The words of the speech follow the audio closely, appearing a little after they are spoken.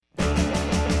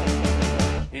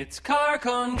It's car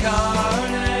con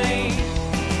carne.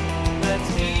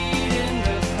 Let's eat in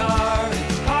the car.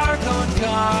 It's car con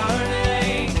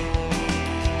carne.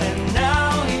 And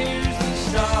now here's the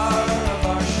star of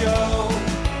our show,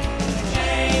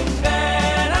 James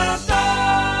Van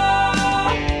Alstyne.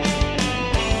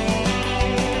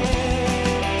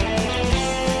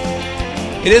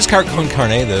 It is Car Con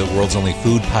Carne, the world's only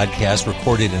food podcast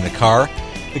recorded in a car.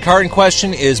 The car in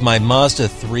question is my Mazda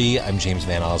 3. I'm James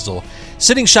Van Alstyne.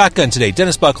 Sitting shotgun today,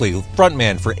 Dennis Buckley,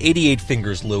 frontman for 88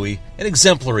 Fingers Louie, an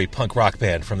exemplary punk rock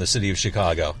band from the city of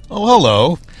Chicago. Oh,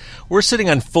 hello. We're sitting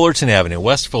on Fullerton Avenue,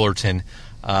 West Fullerton.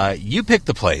 You picked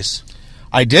the place.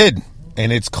 I did,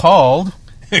 and it's called...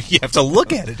 You have to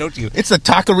look at it, don't you? It's the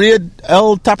Taqueria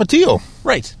El Tapatio.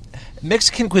 Right.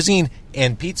 Mexican cuisine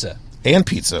and pizza. And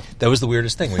pizza. That was the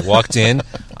weirdest thing. We walked in.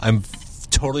 I'm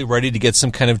totally ready to get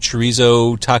some kind of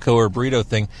chorizo, taco, or burrito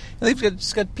thing. And they've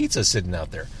just got pizza sitting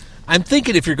out there. I'm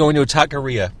thinking if you're going to a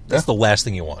taqueria, that's the last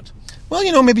thing you want. Well,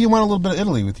 you know, maybe you want a little bit of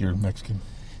Italy with your Mexican.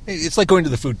 It's like going to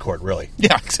the food court, really.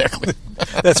 Yeah, exactly.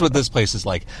 That's what this place is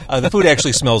like. The food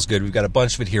actually smells good. We've got a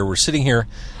bunch of it here. We're sitting here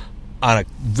on a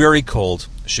very cold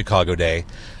Chicago day.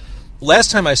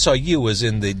 Last time I saw you was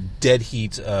in the dead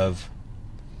heat of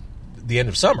the end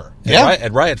of summer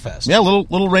at Riot Fest. Yeah, a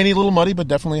little rainy, a little muddy, but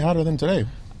definitely hotter than today.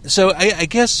 So I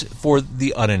guess for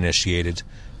the uninitiated,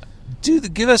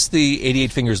 give us the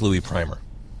 88 Fingers Louie primer.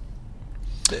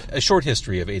 A short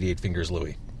history of 88 Fingers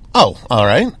Louie. Oh, all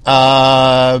right.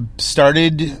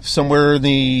 Started somewhere in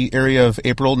the area of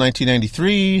April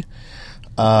 1993.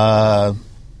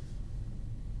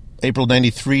 April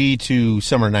 93 to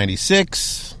summer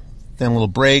 96. Then a little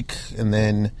break, and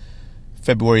then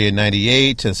February of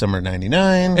 98 to summer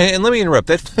 99. And let me interrupt.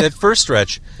 That first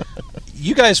stretch,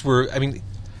 you guys were,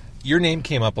 your name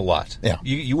came up a lot. Yeah.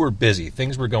 You were busy.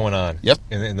 Things were going on. Yep.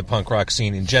 In the punk rock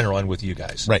scene in general and with you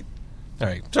guys. Right. All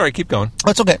right. Sorry, keep going.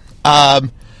 That's okay.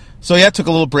 So, yeah, took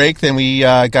a little break. Then we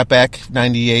got back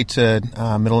 98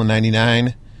 to middle of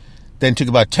 99. Then took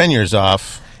about 10 years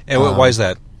off. And why is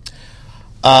that?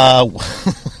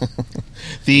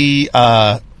 The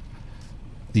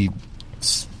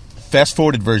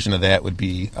fast-forwarded version of that would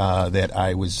be that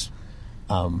I was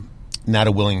not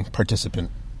a willing participant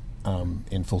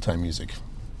in full-time music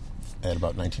at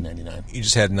about 1999. You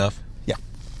just had enough? Yeah.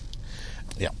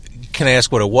 Yeah. Can I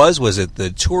ask what it was? Was it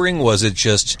the touring? Was it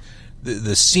just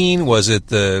the scene? Was it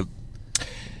the...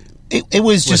 It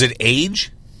was just... Was it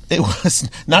age? It was...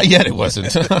 Not yet, it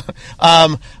wasn't.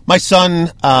 My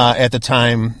son, at the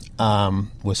time,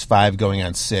 was 5 going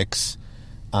on 6.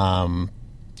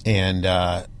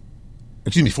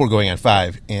 Excuse me, 4 going on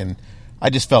 5. And I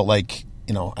just felt like,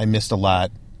 I missed a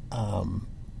lot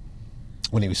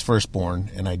when he was first born,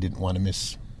 and I didn't want to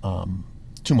miss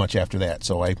too much after that.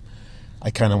 So I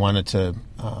kind of wanted to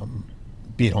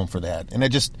be at home for that. And I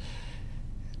just,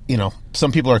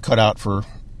 some people are cut out for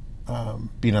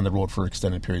being on the road for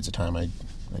extended periods of time. I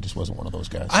just wasn't one of those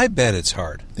guys. I bet it's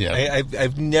hard. Yeah.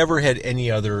 I've never had any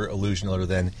other illusion other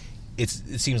than it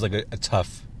seems like a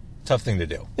tough thing to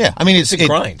do. Yeah, it's a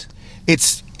grind.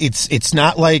 It's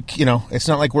not like it's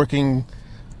not like working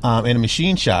in a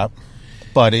machine shop,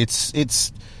 but it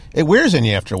wears on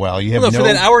you after a while. You have for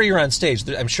that hour you're on stage,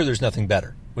 I'm sure there's nothing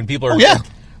better when people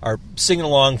are singing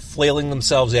along, flailing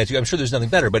themselves at you. I'm sure there's nothing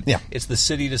better, but it's the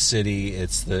city to city,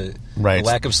 it's the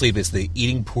lack of sleep, it's the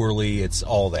eating poorly, it's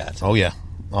all that. Oh yeah,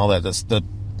 all that. That's the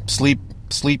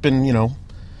sleeping.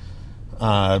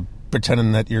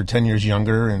 Pretending that you're 10 years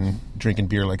younger and drinking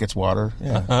beer like it's water.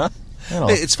 Yeah. Uh-huh.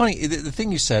 It's funny, the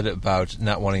thing you said about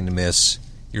not wanting to miss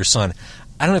your son,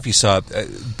 I don't know if you saw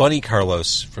it, Bunny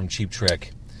Carlos from Cheap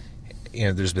Trick,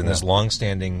 there's been this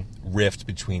long-standing rift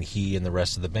between he and the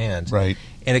rest of the band. Right.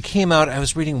 And it came out, I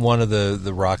was reading one of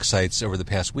the rock sites over the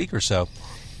past week or so,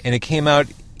 and it came out,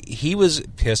 he was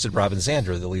pissed at Robin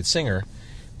Zander, the lead singer,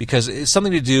 because it's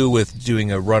something to do with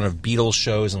doing a run of Beatles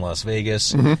shows in Las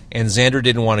Vegas, and Xander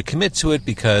didn't want to commit to it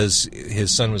because his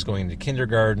son was going to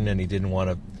kindergarten, and he didn't want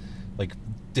to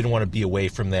be away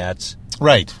from that.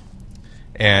 Right.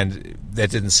 And that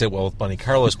didn't sit well with Bunny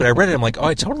Carlos. But I read it, I'm like,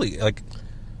 I totally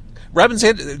Robin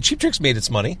Zander, Cheap Trick's made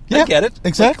its money. Yeah, I get it.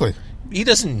 Exactly. He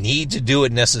doesn't need to do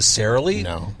it necessarily.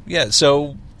 No. Yeah.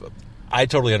 So I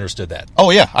totally understood that. Oh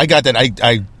yeah, I got that.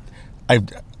 I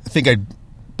think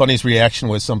Bunny's reaction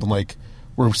was something like,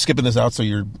 "We're skipping this out, so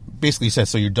you're basically said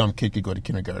so your dumb kid could go to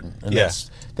kindergarten." And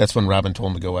that's when Robin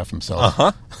told him to go F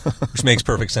himself. Which makes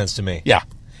perfect sense to me. Yeah.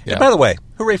 And by the way,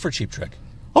 hooray for Cheap Trick.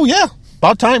 Oh yeah,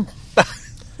 about time.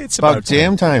 It's about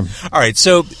damn time. All right,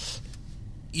 so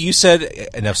you said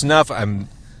enough's enough. I'm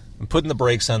putting the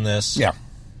brakes on this. Yeah.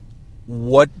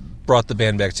 What brought the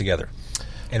band back together?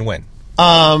 And when?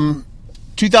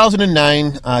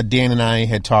 2009, Dan and I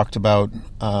had talked about,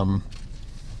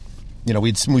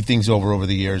 we'd smoothed things over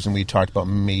the years, and we talked about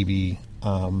maybe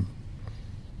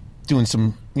doing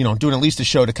at least a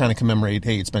show to kind of commemorate,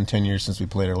 hey, it's been 10 years since we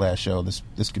played our last show.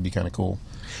 This could be kind of cool.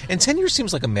 And 10 years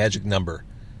seems like a magic number.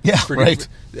 Yeah, right.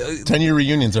 10-year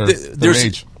reunions are their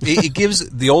age. It gives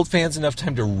the old fans enough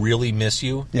time to really miss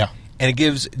you. Yeah. And it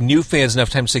gives new fans enough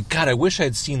time to say, God, I wish I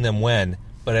had seen them when,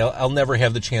 but I'll never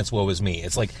have the chance, woe is me.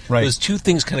 It's like those two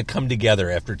things kind of come together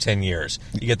after 10 years.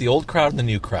 You get the old crowd and the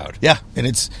new crowd. Yeah, and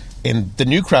the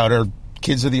new crowd are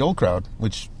kids of the old crowd,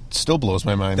 which still blows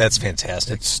my mind. That's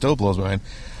fantastic. It still blows my mind.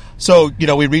 So,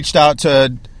 we reached out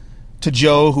to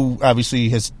Joe, who obviously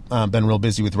has been real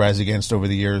busy with Rise Against over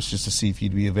the years, just to see if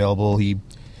he'd be available. He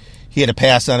had a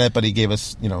pass on it, but he gave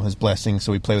us, his blessing.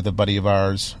 So we played with a buddy of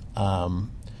ours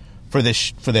for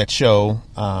that show,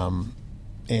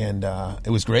 and it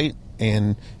was great.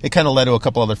 And it kind of led to a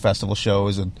couple other festival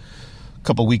shows and a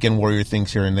couple Weekend Warrior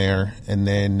things here and there. And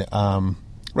then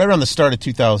right around the start of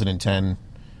 2010,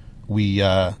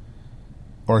 the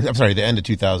end of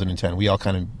 2010, we all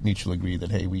kind of mutually agreed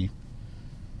that, hey,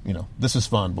 this is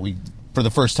fun, but for the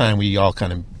first time, we all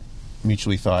kind of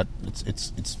mutually thought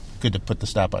it's good to put the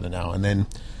stop on it now. And then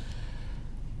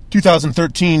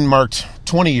 2013 marked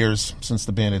 20 years since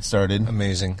the band had started.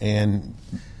 Amazing. And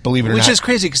believe it or not, which is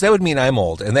crazy because that would mean I'm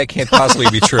old, and that can't possibly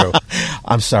be true.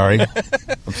 I'm sorry. I'm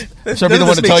sorry to be the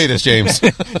one to tell you this, James.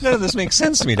 None of this makes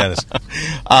sense to me, Dennis.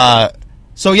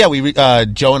 So yeah,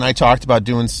 Joe and I talked about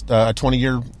doing a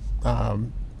 20-year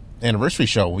anniversary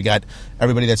show. We got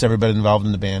everybody that's ever been involved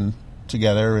in the band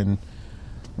together, and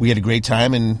we had a great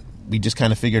time. And we just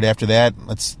kind of figured after that,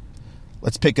 let's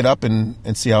pick it up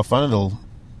and see how fun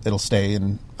it'll stay.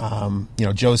 And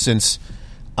Joe since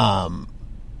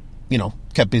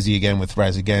kept busy again with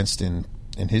Rise Against and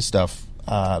his stuff.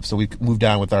 So we moved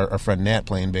on with our friend Nat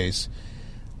playing bass.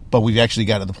 But we've actually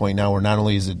got to the point now where not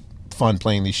only is it fun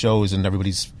playing these shows and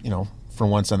everybody's for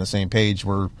once on the same page,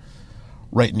 we're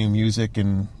writing new music,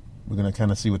 and we're going to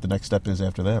kind of see what the next step is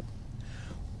after that.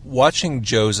 Watching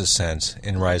Joe's ascent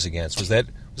in Rise Against, was that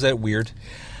weird?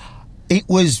 It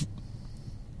was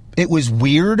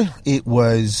weird. It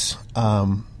was I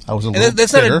was a little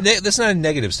bitter. That's not a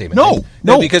negative statement.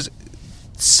 No, because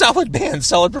solid band,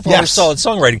 solid performance, Yes. solid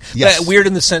songwriting. Yes. But weird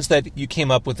in the sense that you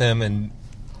came up with him, and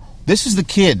This is a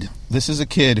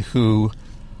kid who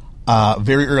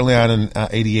very early on in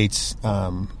 88's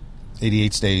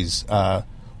days,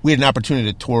 we had an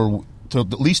opportunity to tour to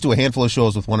at least do a handful of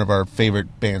shows with one of our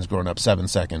favorite bands growing up, 7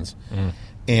 Seconds.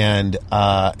 And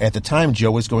at the time,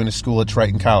 Joe was going to school at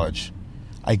Triton College.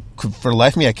 For the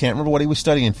life of me, I can't remember what he was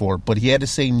studying for, but he had to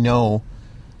say no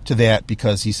to that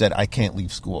because he said, I can't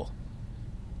leave school.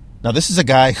 Now, this is a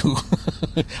guy who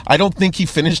I don't think he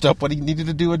finished up what he needed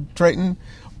to do at Triton,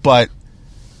 but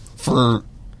the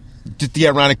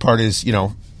ironic part is,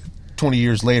 20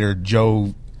 years later,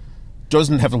 Joe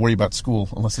doesn't have to worry about school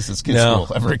unless it's his kid's school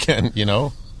ever again,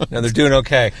 No, they're doing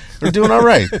okay. They're doing all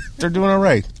right.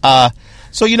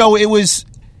 So,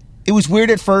 it was weird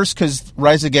at first because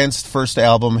Rise Against first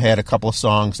album had a couple of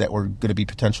songs that were going to be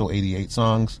potential 88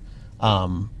 songs.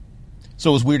 So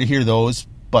it was weird to hear those,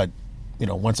 but,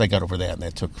 once I got over that, and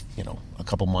that took, a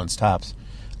couple months tops,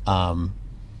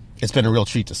 it's been a real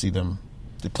treat to see them.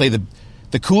 They play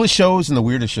the coolest shows and the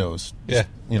weirdest shows. Yeah.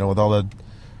 With all the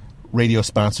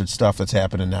radio-sponsored stuff that's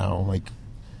happening now. Like,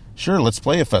 sure, let's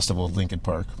play a festival at Lincoln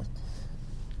Park.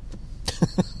 If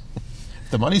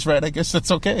the money's right, I guess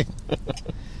that's okay.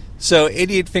 So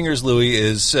 88 Fingers Louie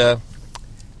is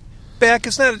back.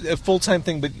 It's not a full-time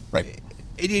thing, but Right.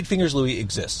 88 Fingers Louie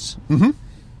exists. Mm-hmm.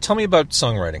 Tell me about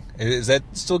songwriting. Is that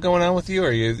still going on with you?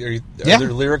 Are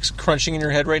there lyrics crunching in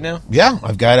your head right now? Yeah,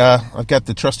 I've got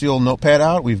the trusty old notepad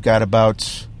out. We've got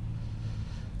about,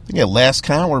 I think at last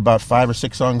count, we're about 5 or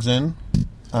 6 songs in.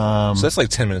 So that's like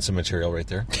 10 minutes of material right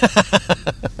there.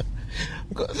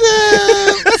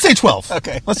 Let's say 12.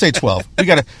 Okay. Let's say 12. We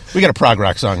got a prog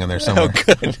rock song in there somewhere. Oh,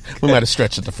 good. We might have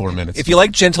stretched it to 4 minutes. If you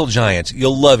like Gentle Giant,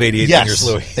 you'll love 88 Fingers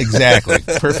Louie. Exactly.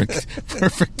 Perfect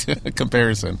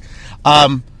comparison.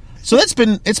 So it's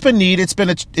been neat. It's been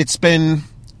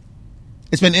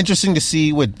interesting to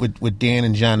see what Dan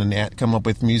and John and Nat come up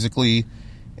with musically,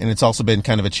 and it's also been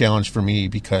kind of a challenge for me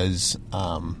because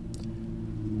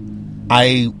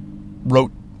I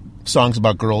wrote songs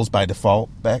about girls by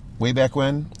default way back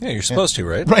when. Yeah, you're supposed to,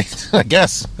 right? Right, I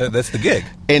guess. That's the gig.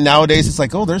 And nowadays it's like,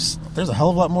 there's a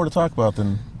hell of a lot more to talk about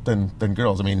than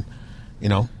girls. I mean,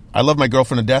 I love my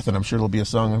girlfriend to death, and I'm sure there'll be a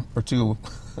song or two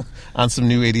on some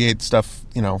new 88 stuff,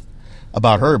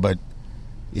 about her. But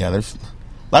yeah,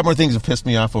 lot more things have pissed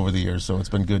me off over the years, so it's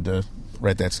been good to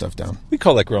write that stuff down. We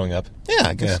call that growing up. Yeah,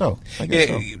 I guess so. I guess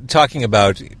so. Talking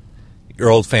about your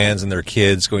old fans and their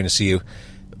kids going to see you.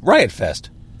 Riot Fest.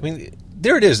 I mean,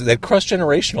 there it is, that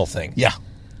cross-generational thing. Yeah.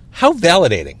 How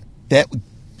validating. That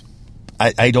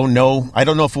I don't know. I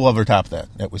don't know if we'll ever top that.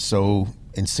 That was so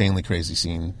insanely crazy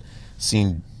seeing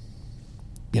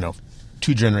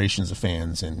two generations of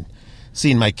fans and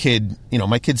seeing my kid.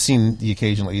 My kid's seen the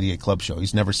occasional 88 Club show.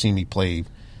 He's never seen me play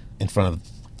in front of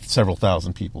several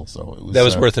thousand people. So that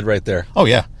was worth it right there. Oh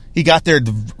yeah, he got there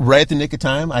right at the nick of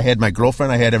time. I had my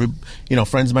girlfriend. I had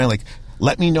friends of mine like,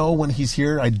 let me know when he's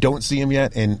here. I don't see him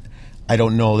yet, and I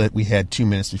don't know that we had 2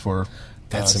 minutes before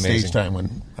That's amazing. Stage time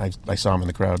when I saw him in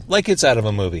the crowd. Like it's out of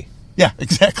a movie. Yeah,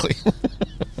 exactly.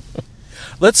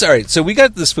 All right, so we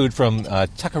got this food from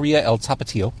Taqueria El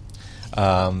Tapatio.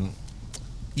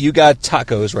 You got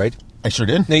tacos, right? I sure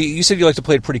did. Now, you said you like to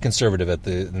play it pretty conservative at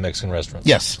the Mexican restaurants.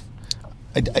 Yes.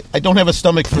 I don't have a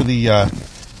stomach for the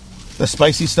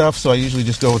spicy stuff, so I usually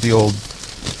just go with the old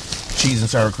cheese and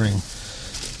sour cream.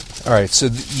 All right, so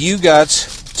you got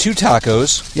 2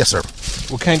 tacos. Yes, sir.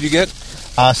 What kind did you get?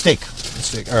 Steak.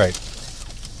 Steak. All right.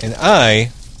 And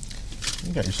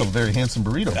You got yourself a very handsome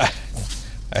burrito.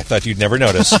 I thought you'd never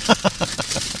notice.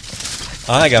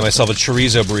 I got myself a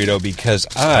chorizo burrito because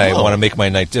I want to make my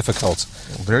night difficult.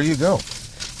 Well, there you go.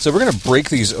 So we're going to break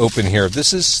these open here.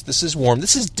 This is warm.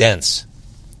 This is dense.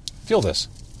 Feel this.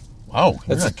 Wow,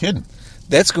 you're not kidding.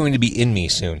 That's going to be in me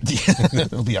soon.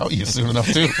 It'll be out you soon enough,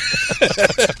 too.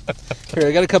 Here,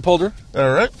 I got a cup holder.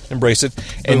 All right. Embrace it.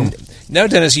 And now,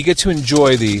 Dennis, you get to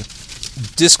enjoy the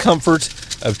discomfort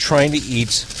of trying to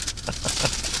eat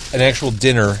an actual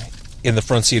dinner in the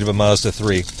front seat of a Mazda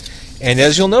 3. And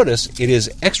as you'll notice, it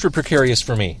is extra precarious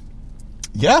for me.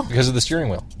 Yeah. Because of the steering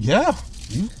wheel. Yeah.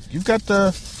 You've got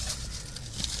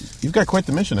quite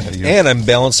the mission ahead of you. And I'm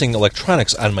balancing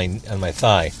electronics on my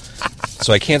thigh.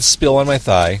 So I can't spill on my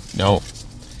thigh. No.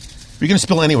 If you're going to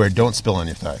spill anywhere, don't spill on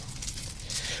your thigh.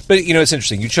 But, it's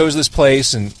interesting. You chose this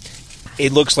place, and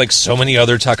it looks like so many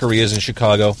other taquerias in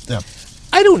Chicago. Yeah.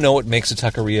 I don't know what makes a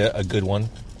taqueria a good one,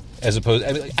 as opposed...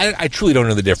 I truly don't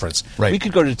know the difference. Right. We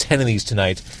could go to 10 of these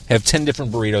tonight, have 10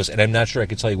 different burritos, and I'm not sure I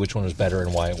could tell you which one was better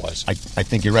and why it was. I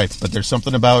think you're right, but there's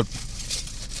something about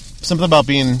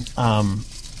being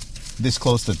this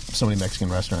close to so many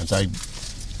Mexican restaurants. I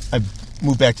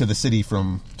moved back to the city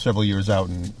from several years out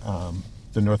in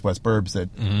the Northwest Burbs that,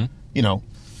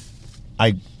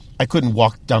 I couldn't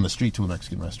walk down the street to a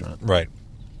Mexican restaurant. Right.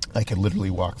 I could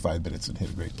literally walk 5 minutes and hit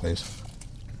a great place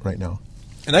right now.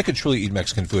 And I could truly eat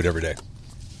Mexican food every day.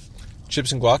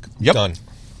 Chips and guac? Yep. Done.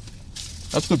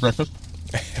 That's good breakfast.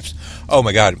 Oh,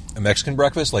 my God. A Mexican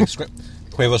breakfast? Like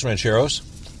huevos rancheros?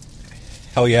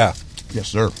 Hell yeah. Yes,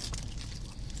 sir.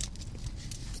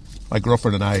 My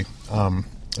girlfriend and I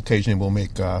occasionally will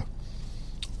make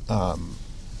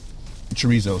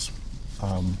chorizos,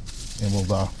 and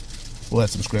we'll add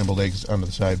some scrambled eggs onto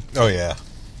the side. Oh, yeah.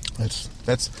 That's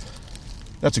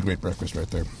a great breakfast right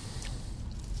there.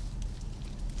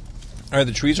 All right,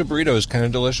 the chorizo burrito is kind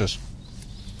of delicious.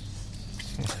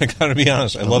 I gotta be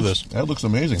honest, I love this. That looks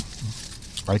amazing.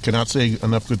 I cannot say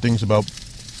enough good things about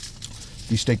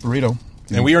the steak burrito.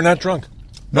 And we are not drunk.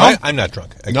 No. I'm not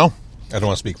drunk. No. I don't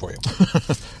want to speak for you.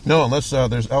 No, unless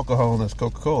there's alcohol in this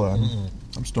Coca-Cola.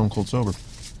 I'm stone cold sober.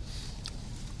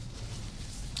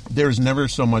 There's never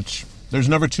too much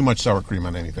sour cream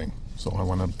on anything. So I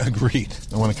want to Agreed.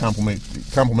 I want to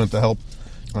compliment the help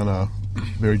on a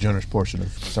very generous portion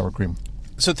of sour cream.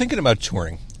 So thinking about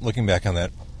touring, looking back on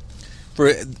that, for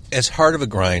as hard of a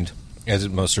grind as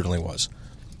it most certainly was,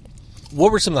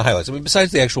 what were some of the highlights? I mean,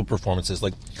 besides the actual performances,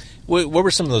 like what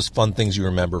were some of those fun things you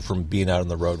remember from being out on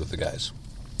the road with the guys?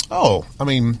 Oh, I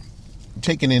mean,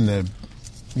 taking in the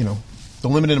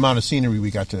limited amount of scenery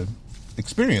we got to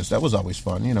experience, that was always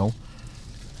fun.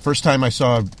 First time I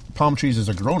saw palm trees as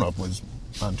a grown-up was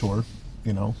on tour,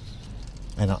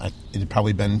 and it had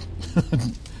probably been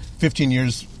 15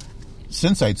 years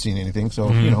since I'd seen anything. So,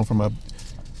 from a,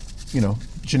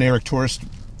 generic tourist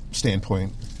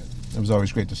standpoint, it was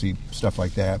always great to see stuff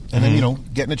like that. And then,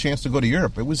 getting a chance to go to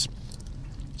Europe.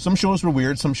 Some shows were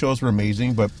weird, some shows were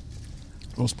amazing, but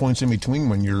those points in between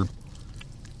when you're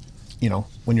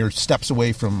steps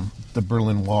away from the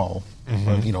Berlin Wall,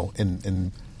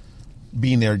 and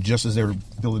being there just as they were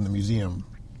building the museum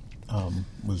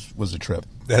was a trip.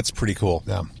 That's pretty cool.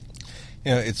 Yeah.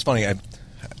 It's funny. I'm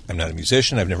not a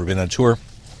musician. I've never been on tour.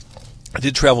 I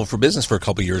did travel for business for a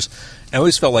couple of years. I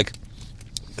always felt like,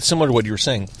 similar to what you were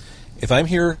saying, if I'm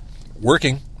here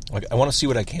working, like I want to see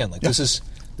what I can. Like this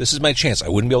is my chance. I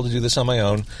wouldn't be able to do this on my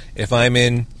own. If I'm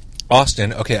in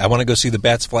Austin, okay, I want to go see the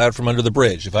bats fly out from under the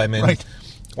bridge. If I'm in Right.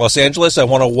 Los Angeles, I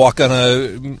want to walk on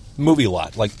a movie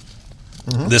lot. Like,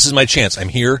 this is my chance. I'm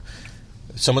here.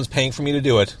 Someone's paying for me to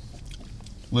do it.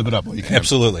 Live it up while you can.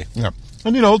 Absolutely. Yeah.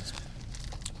 And,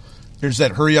 there's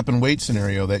that hurry up and wait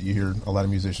scenario that you hear a lot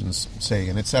of musicians say,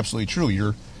 and it's absolutely true.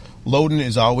 Your loading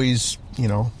is always,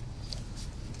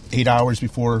 8 hours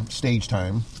before stage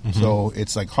time. So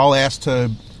it's like haul ass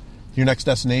to your next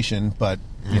destination, but,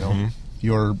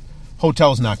 your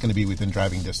hotel's not going to be within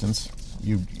driving distance.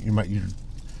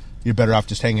 You're better off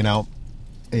just hanging out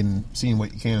and seeing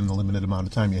what you can in the limited amount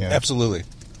of time you have. Absolutely.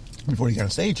 Before you get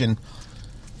on stage. And,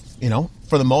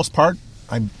 for the most part,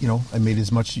 I made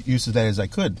as much use of that as I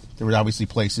could. There were obviously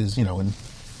places, in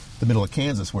the middle of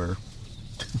Kansas where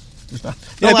there's not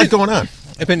a lot going on.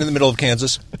 I've been in the middle of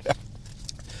Kansas.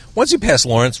 Once you pass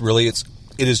Lawrence, really, it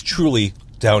is truly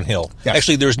downhill. Yes.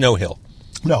 Actually, there's no hill.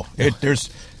 No,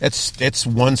 it's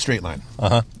one straight line.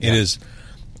 Uh-huh. It is.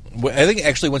 I think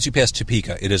actually once you pass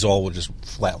Topeka, it is all just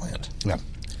flat land. Yeah.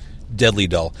 Deadly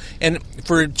dull. And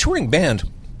for a touring band,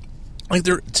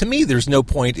 to me, there's no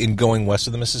point in going west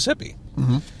of the Mississippi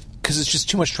because it's just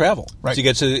too much travel to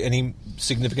get to any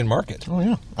significant market. Oh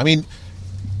yeah. I mean,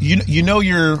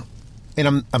 you're,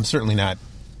 and I'm certainly not,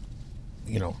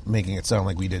 making it sound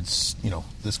like we did,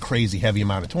 this crazy heavy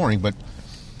amount of touring, but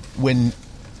when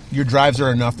your drives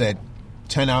are enough that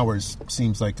 10 hours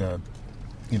seems like a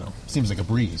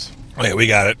breeze. Oh, yeah, we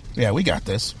got it. Yeah, we got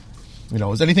this.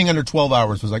 Is anything under 12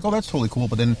 hours was like, oh, that's totally cool.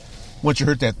 But then once you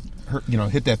hit that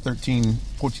 13,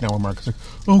 14 hour mark, it's like,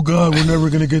 oh God, we're never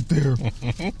going to get there.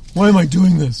 Why am I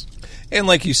doing this? And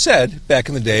like you said, back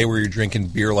in the day where you're drinking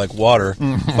beer like water,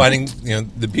 finding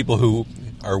the people who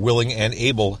are willing and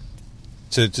able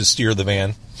to steer the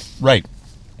van. Right.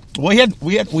 Well,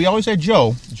 we always had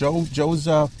Joe. Joe's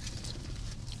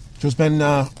been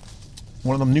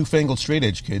one of them newfangled straight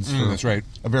edge kids for that's right.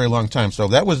 a very long time. So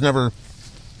that was never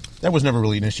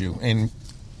really an issue. And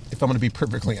if I'm going to be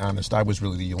perfectly honest, I was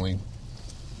really the only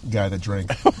guy that drank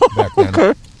back then.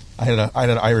 Okay. I had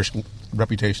an Irish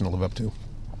reputation to live up to.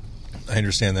 I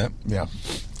understand that. Yeah.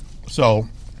 So,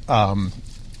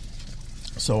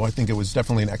 so I think it was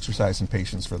definitely an exercise in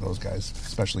patience for those guys,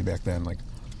 especially back then. Like,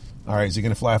 all right, is he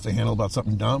going to fly off the handle about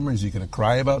something dumb, or is he going to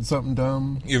cry about something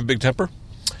dumb? You have a big temper?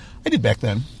 I did back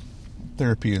then.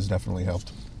 Therapy has definitely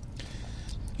helped.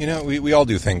 We all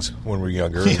do things when we're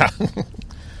younger. Yeah.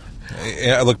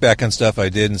 I look back on stuff I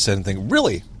did and said and think,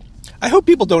 really? I hope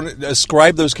people don't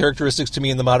ascribe those characteristics to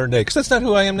me in the modern day, because that's not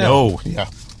who I am now. No, yeah.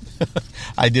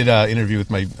 I did an interview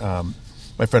with my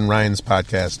friend Ryan's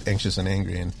podcast, Anxious and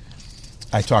Angry, and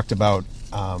I talked about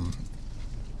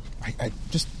I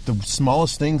just the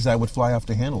smallest things I would fly off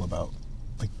the handle about.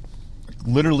 Like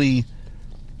literally,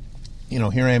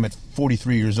 here I am at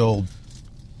 43 years old.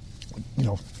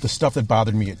 The stuff that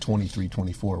bothered me at 23,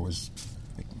 24 was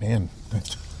like, man,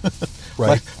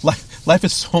 right. Life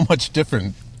is so much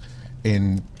different,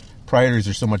 and priorities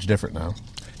are so much different now.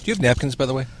 Do you have napkins, by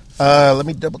the way? Let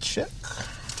me double check.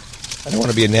 I don't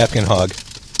want to be a napkin hog.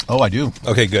 Oh, I do.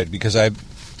 Okay, good, because I'm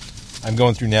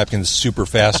going through napkins super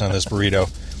fast on this burrito.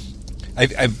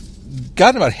 I've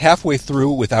gotten about halfway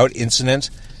through without incident,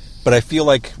 but I feel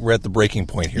like we're at the breaking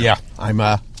point here. Yeah, I'm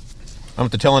at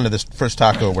the tail end of this first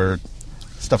taco where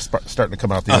stuff's starting to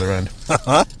come out the other end.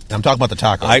 I'm talking about the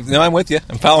taco. I'm with you.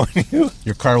 I'm following you.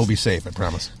 Your car will be safe, I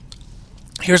promise.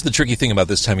 Here's the tricky thing about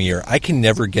this time of year. I can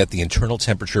never get the internal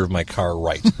temperature of my car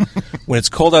right. When it's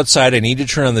cold outside, I need to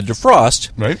turn on the defrost.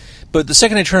 Right. But the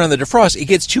second I turn on the defrost, it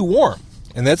gets too warm.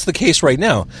 And that's the case right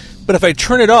now. But if I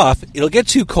turn it off, it'll get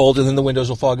too cold, and then the windows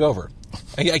will fog over.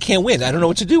 I can't win. I don't know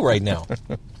what to do right now.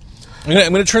 I'm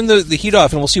going to turn the heat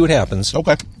off, and we'll see what happens.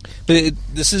 Okay. But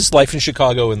this is life in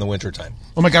Chicago in the wintertime.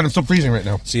 Oh, my God, I'm still freezing right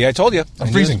now. See, I told you.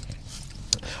 I'm freezing.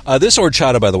 This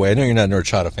horchata, by the way, I know you're not an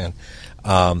horchata fan,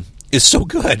 is so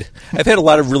good. I've had a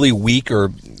lot of really weak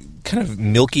or kind of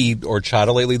milky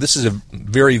horchata lately. This is a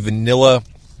very vanilla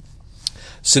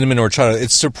cinnamon horchata.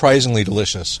 It's surprisingly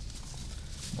delicious.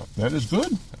 That is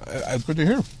good. Good to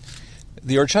hear.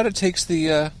 The horchata takes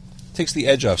the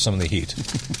edge off some of the heat.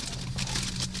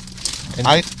 And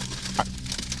I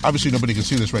obviously nobody can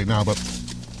see this right now, but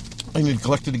I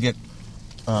neglected to get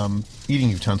eating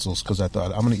utensils because I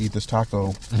thought I'm going to eat this taco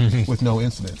with no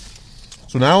incident.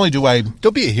 So not only do I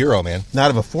don't be a hero, man. Not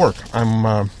have a fork,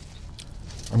 I'm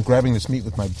grabbing this meat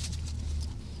with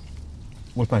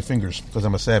my fingers because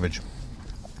I'm a savage.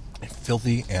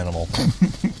 Filthy animal.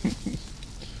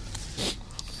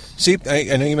 See,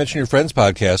 I know you mentioned your friend's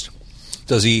podcast.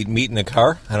 Does he eat meat in a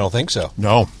car? I don't think so.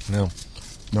 No. No.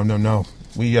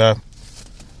 We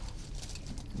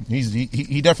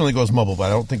He definitely goes mobile, but I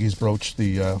don't think he's broached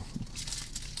the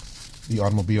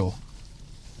automobile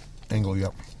angle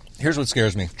yet. Here's what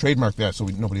scares me. Trademark that so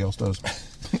nobody else does.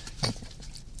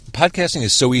 Podcasting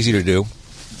is so easy to do.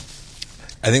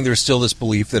 I think there's still this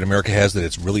belief that America has that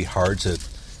it's really hard to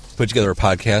put together a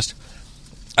podcast.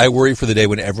 I worry for the day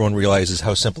when everyone realizes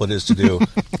how simple it is to do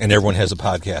and everyone has a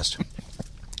podcast.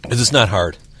 Because it's not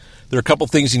hard. There are a couple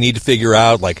things you need to figure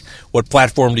out, like what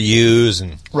platform to use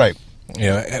and Right.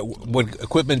 what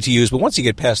equipment to use. But once you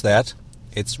get past that,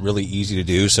 it's really easy to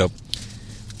do. So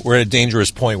we're at a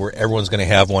dangerous point where everyone's going to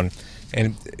have one,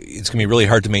 and it's going to be really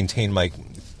hard to maintain my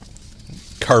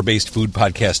car-based food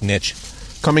podcast niche.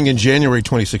 Coming in January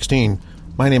 2016,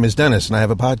 my name is Dennis, and I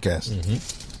have a podcast.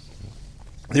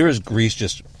 Mm-hmm. There is grease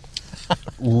just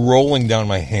rolling down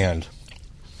my hand.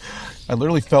 I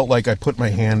literally felt like I put my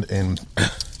hand in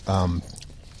some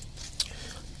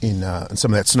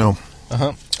of that snow.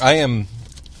 Uh-huh.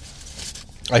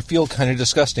 I feel kind of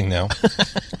disgusting now.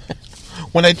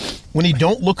 When you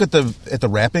don't look at the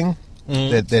wrapping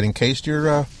that encased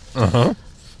your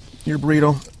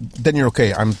burrito, then you're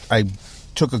okay. I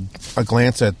took a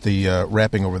glance at the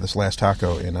wrapping over this last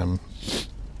taco, and I'm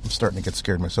starting to get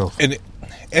scared myself. And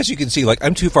as you can see, like,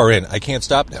 I'm too far in. I can't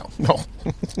stop now. No.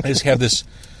 I just have this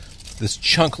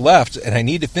chunk left, and I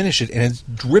need to finish it, and it's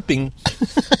dripping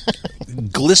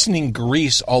glistening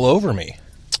grease all over me.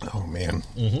 Oh, man.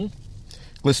 Mm-hmm.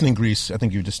 Glistening grease. I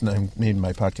think you just named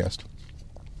my podcast.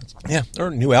 Yeah, or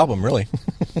a new album, really.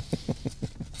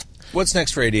 What's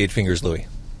next for 88 Fingers, Louie?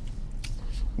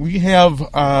 We have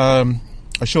a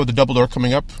show at the Double Door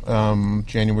coming up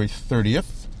January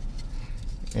 30th.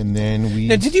 And then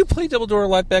Now, did you play Double Door a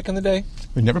lot back in the day?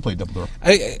 We never played Double Door.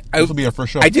 This will be our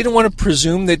first show. I didn't want to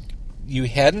presume that you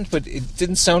hadn't, but it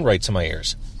didn't sound right to my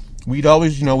ears. We'd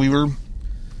always, we were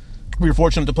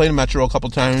fortunate to play the Metro a couple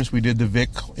times. We did the Vic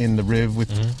in the Riv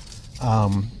with, I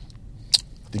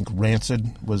think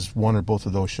Rancid was one or both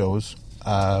of those shows.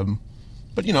 But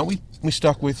we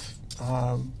stuck with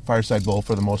Fireside Bowl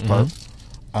for the most part.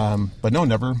 But no,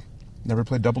 never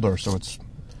played Double Door. So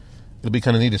it'll be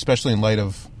kind of neat, especially in light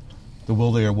of the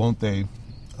will they or won't they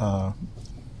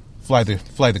fly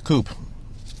the coop.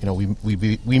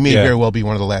 We may very well be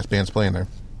one of the last bands playing there.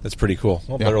 That's pretty cool.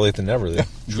 Well, better late than never. Yeah,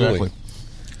 truly.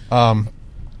 exactly.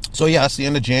 So yeah, it's the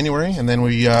end of January, and then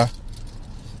we're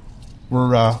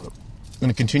going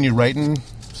to continue writing,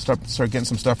 start getting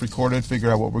some stuff recorded,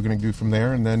 figure out what we're going to do from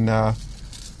there, and then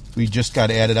we just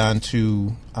got added on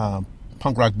to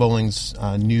Punk Rock Bowling's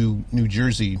New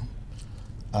Jersey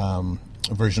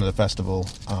version of the festival.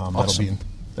 Awesome.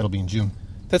 That'll be in June.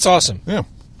 That's awesome. Yeah.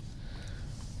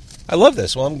 I love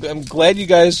this. Well, I'm glad you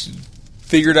guys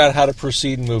figured out how to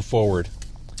proceed and move forward.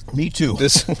 Me too.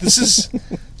 This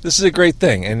is a great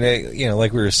thing, and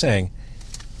like we were saying,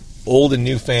 old and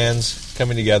new fans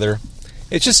coming together.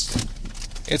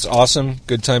 It's awesome.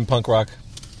 Good time punk rock.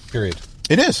 Period.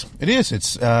 It is.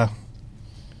 It's a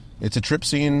trip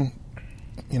seeing,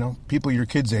 people your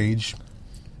kids' age,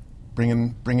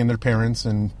 bringing their parents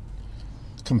and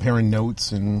comparing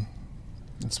notes, and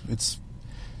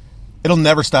it'll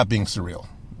never stop being surreal.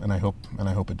 And I hope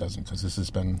it doesn't, because this has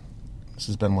been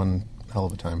one hell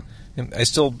of a time. And I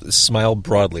still smile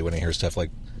broadly when I hear stuff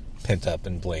like Pent Up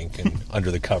and Blink and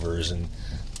Under the Covers and.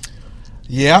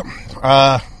 Yeah,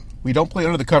 we don't play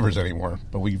Under the Covers anymore,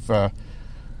 but we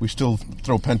still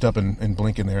throw Pent Up and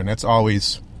Blink in there, and that's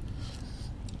always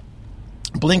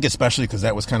Blink, especially because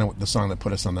that was kind of the song that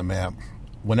put us on the map.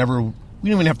 Whenever we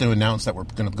don't even have to announce that we're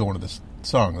going to go into this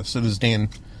song. As soon as Dan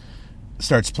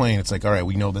starts playing, it's like, all right,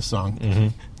 we know this song. Mm-hmm.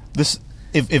 This,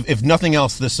 if nothing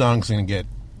else, this song's going to get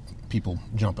people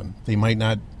jumping. They might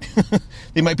not,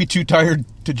 they might be too tired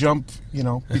to jump,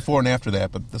 before and after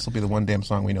that, but this will be the one damn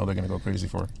song we know they're going to go crazy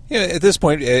for. Yeah, at this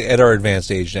point, at our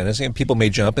advanced age, Dennis, people may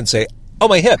jump and say, "Oh,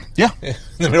 my hip!" Yeah, in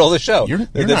the middle of the show. You're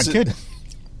not kidding.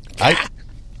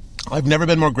 I've never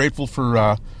been more grateful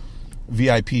for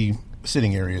VIP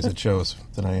sitting areas at shows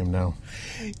than I am now.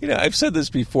 I've said this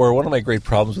before. One of my great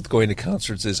problems with going to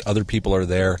concerts is other people are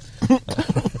there.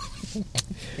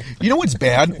 You know what's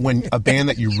bad? When a band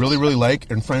that you really, really like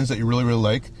and friends that you really, really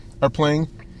like are playing,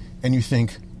 and you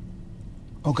think,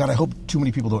 oh, God, I hope too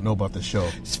many people don't know about this show.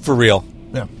 It's for real.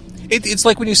 Yeah. It's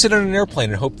like when you sit on an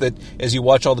airplane and hope that as you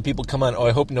watch all the people come on,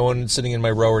 I hope no one's sitting in my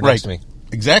row or next to me.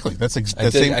 Exactly. That's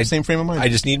the same frame of mind. I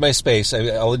just need my space.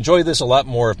 I'll enjoy this a lot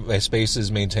more if my space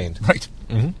is maintained. Right.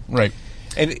 Mm-hmm. Right.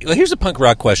 And here's a punk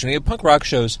rock question. Punk rock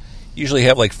shows usually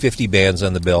have like 50 bands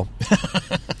on the bill.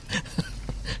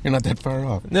 You're not that far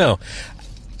off. No.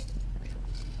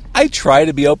 I try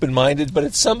to be open-minded, but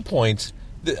at some point,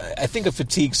 I think a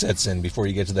fatigue sets in before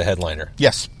you get to the headliner.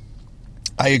 Yes,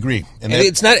 I agree. And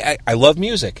it's not. I love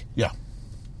music. Yeah.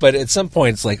 But at some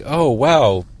point, it's like, oh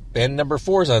wow, band number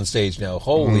 4 is on stage now.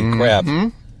 Holy crap!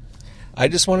 I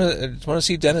just want to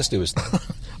see Dennis do his thing.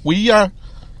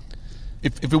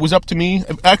 If it was up to me,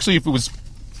 if it was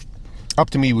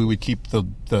up to me, we would keep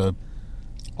the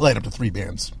light up to 3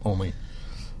 bands only.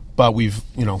 But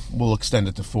we'll extend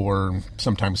it to 4,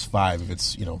 sometimes 5 if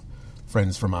it's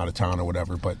friends from out of town or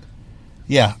whatever. But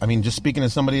yeah, I mean, just speaking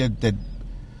as somebody that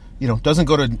doesn't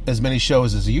go to as many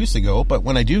shows as I used to go, but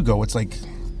when I do go, it's like,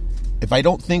 if I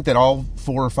don't think that all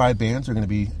 4 or 5 bands are going to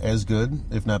be as good,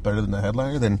 if not better than the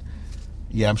headliner, then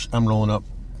yeah, I'm rolling up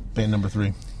band number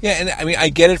 3. Yeah, and I mean, I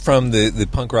get it from the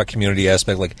punk rock community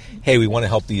aspect, like, hey, we want to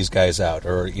help these guys out,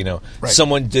 or Right.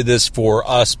 someone did this for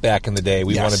us back in the day.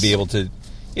 We want to be able to,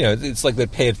 it's like the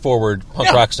pay it forward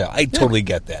punk rock style. I totally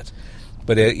get that,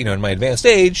 but in my advanced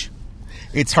age,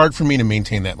 it's hard for me to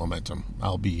maintain that momentum.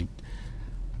 I'll be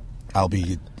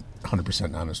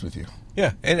 100% honest with you.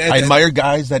 yeah, and I admire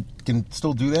guys that can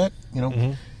still do that.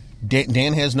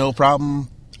 Dan has no problem.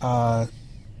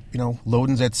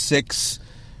 Loden's at 6.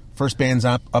 First band's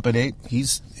up at 8.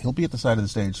 He'll be at the side of the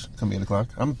stage come 8 o'clock.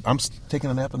 I'm taking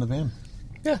a nap in the van.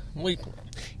 yeah, you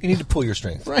need to pull your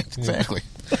strength. Right, exactly.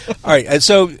 All right, and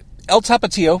so El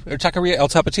Tapatio, or Taqueria El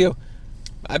Tapatio,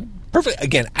 I'm perfect.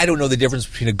 Again, I don't know the difference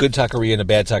between a good taqueria and a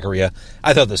bad taqueria.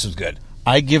 I thought this was good.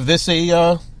 I give this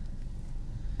 4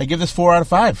 out of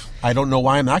 5. I don't know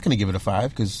why I'm not going to give it a 5,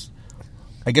 because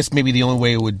I guess maybe the only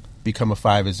way it would become a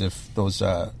 5 is if those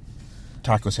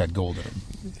tacos had gold in them.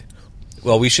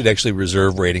 Well, we should actually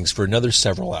reserve ratings for another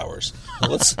several hours.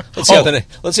 Let's see how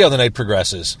the night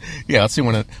progresses. Yeah, let's see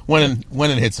when it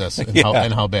hits us and,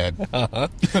 how bad.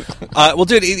 Well,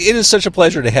 dude, it is such a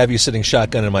pleasure to have you sitting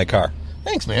shotgun in my car.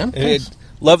 Thanks, man. Thanks.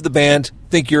 Love the band.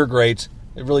 Think you're great.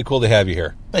 It's really cool to have you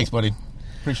here. Thanks, buddy.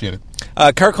 Appreciate it.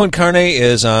 Car Con Carne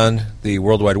is on the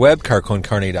World Wide Web,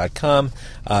 carconcarne.com.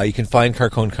 You can find Car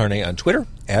Con Carne on Twitter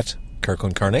at Car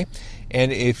Con Carne.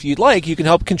 And if you'd like, you can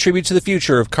help contribute to the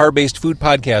future of car-based food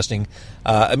podcasting.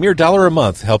 A mere $1 a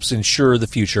month helps ensure the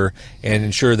future and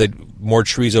ensure that more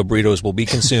chorizo burritos will be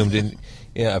consumed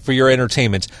for your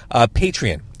entertainment.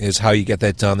 Patreon is how you get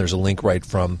that done. There's a link right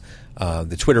from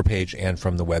the Twitter page and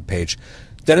from the web page.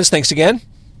 Dennis, thanks again.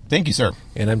 Thank you, sir.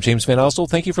 And I'm James Van Ostel.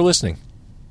 Thank you for listening.